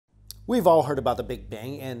We've all heard about the Big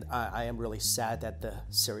Bang, and I am really sad that the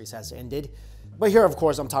series has ended. But here, of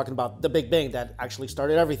course, I'm talking about the Big Bang that actually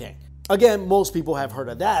started everything. Again, most people have heard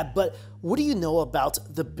of that, but what do you know about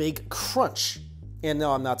the Big Crunch? And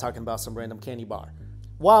no, I'm not talking about some random candy bar.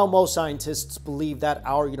 While most scientists believe that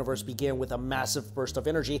our universe began with a massive burst of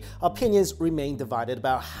energy, opinions remain divided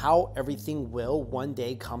about how everything will one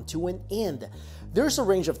day come to an end. There's a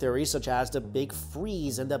range of theories such as the Big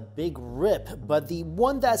Freeze and the Big Rip, but the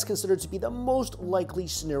one that's considered to be the most likely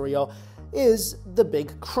scenario is the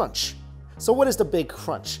Big Crunch. So what is the Big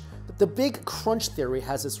Crunch? The Big Crunch theory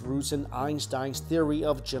has its roots in Einstein's theory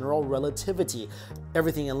of general relativity.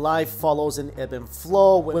 Everything in life follows an ebb and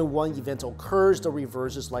flow. When one event occurs, the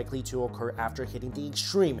reverse is likely to occur after hitting the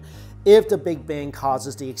extreme. If the Big Bang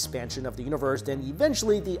causes the expansion of the universe, then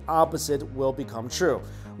eventually the opposite will become true.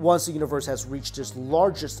 Once the universe has reached its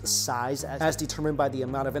largest size, as determined by the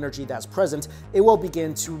amount of energy that's present, it will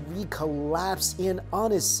begin to recollapse in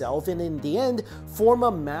on itself and in the end form a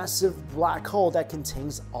massive black hole that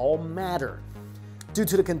contains all matter. Due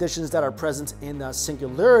to the conditions that are present in the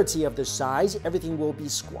singularity of this size, everything will be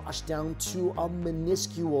squashed down to a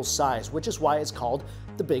minuscule size, which is why it's called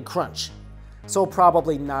the Big Crunch. So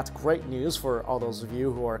probably not great news for all those of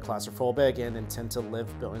you who are claustrophobic and intend to live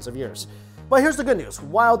billions of years. But here's the good news.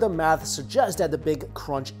 While the math suggests that the Big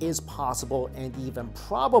Crunch is possible and even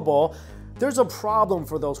probable, there's a problem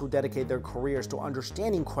for those who dedicate their careers to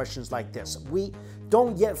understanding questions like this. We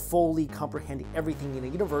don't yet fully comprehend everything in the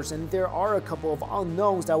universe, and there are a couple of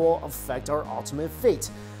unknowns that will affect our ultimate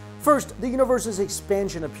fate. First, the universe's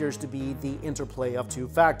expansion appears to be the interplay of two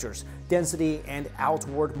factors, density and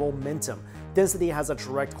outward momentum. Density has a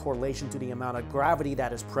direct correlation to the amount of gravity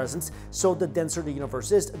that is present, so the denser the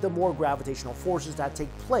universe is, the more gravitational forces that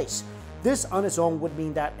take place. This on its own would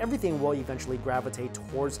mean that everything will eventually gravitate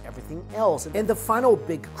towards everything else, and the final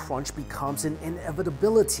Big Crunch becomes an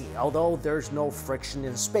inevitability. Although there's no friction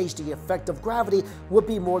in space, the effect of gravity would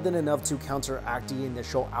be more than enough to counteract the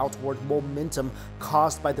initial outward momentum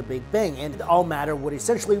caused by the Big Bang, and all matter would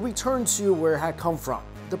essentially return to where it had come from.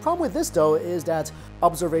 The problem with this, though, is that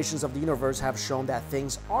observations of the universe have shown that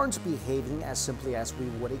things aren't behaving as simply as we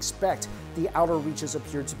would expect. The outer reaches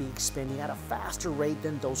appear to be expanding at a faster rate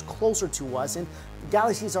than those closer to us, and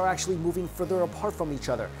galaxies are actually moving further apart from each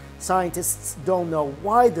other. Scientists don't know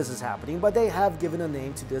why this is happening, but they have given a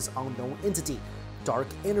name to this unknown entity: dark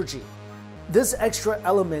energy. This extra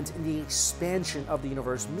element in the expansion of the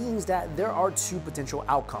universe means that there are two potential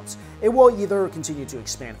outcomes. It will either continue to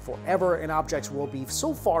expand forever and objects will be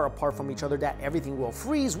so far apart from each other that everything will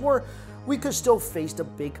freeze, or we could still face the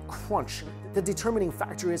Big Crunch. The determining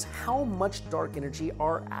factor is how much dark energy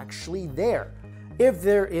are actually there. If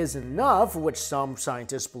there is enough, which some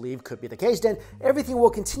scientists believe could be the case, then everything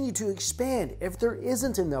will continue to expand. If there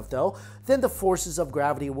isn't enough, though, then the forces of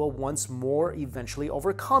gravity will once more eventually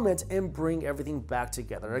overcome it and bring everything back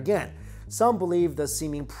together again. Some believe the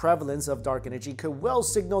seeming prevalence of dark energy could well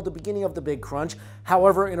signal the beginning of the Big Crunch.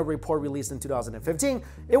 However, in a report released in 2015,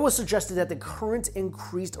 it was suggested that the current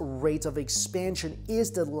increased rate of expansion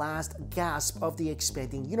is the last gasp of the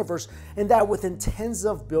expanding universe, and that within tens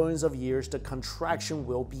of billions of years, the contraction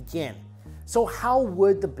will begin. So how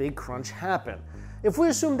would the Big Crunch happen? If we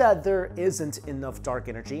assume that there isn't enough dark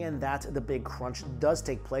energy and that the Big Crunch does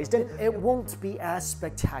take place, then it won't be as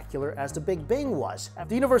spectacular as the Big Bang was.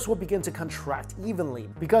 The universe will begin to contract evenly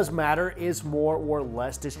because matter is more or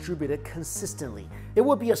less distributed consistently. It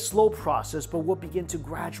would be a slow process, but would begin to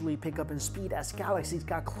gradually pick up in speed as galaxies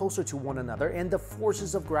got closer to one another and the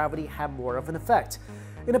forces of gravity had more of an effect.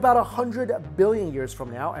 In about 100 billion years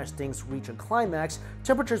from now, as things reach a climax,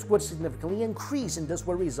 temperatures would significantly increase, and this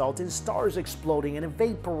would result in stars exploding and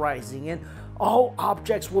vaporizing, and all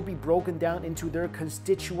objects will be broken down into their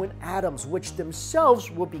constituent atoms, which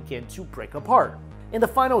themselves will begin to break apart. In the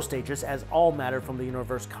final stages, as all matter from the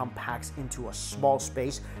universe compacts into a small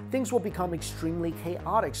space, things will become extremely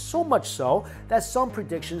chaotic, so much so that some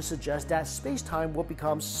predictions suggest that space-time will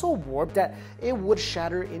become so warped that it would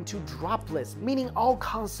shatter into droplets, meaning all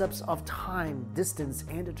concepts of time, distance,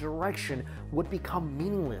 and direction would become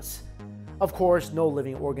meaningless. Of course, no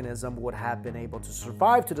living organism would have been able to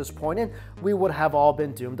survive to this point, and we would have all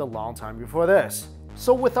been doomed a long time before this.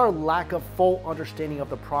 So with our lack of full understanding of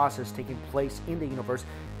the process taking place in the universe,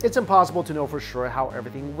 It's impossible to know for sure how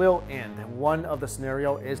everything will end. One of the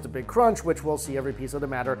scenario is the Big Crunch, which will see every piece of the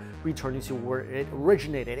matter returning to where it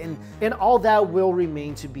originated, and all that will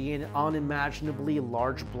remain to be an unimaginably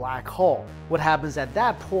large black hole. What happens at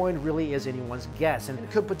that point really is anyone's guess, and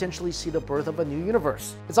could potentially see the birth of a new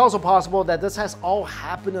universe. It's also possible that this has all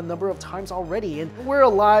happened a number of times already, and we're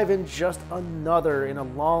alive in just another in a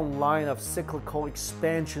long line of cyclical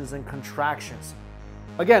expansions and contractions.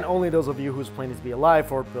 Again, only those of you whose plan is to be alive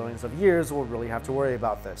for billions of years will really have to worry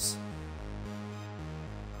about this.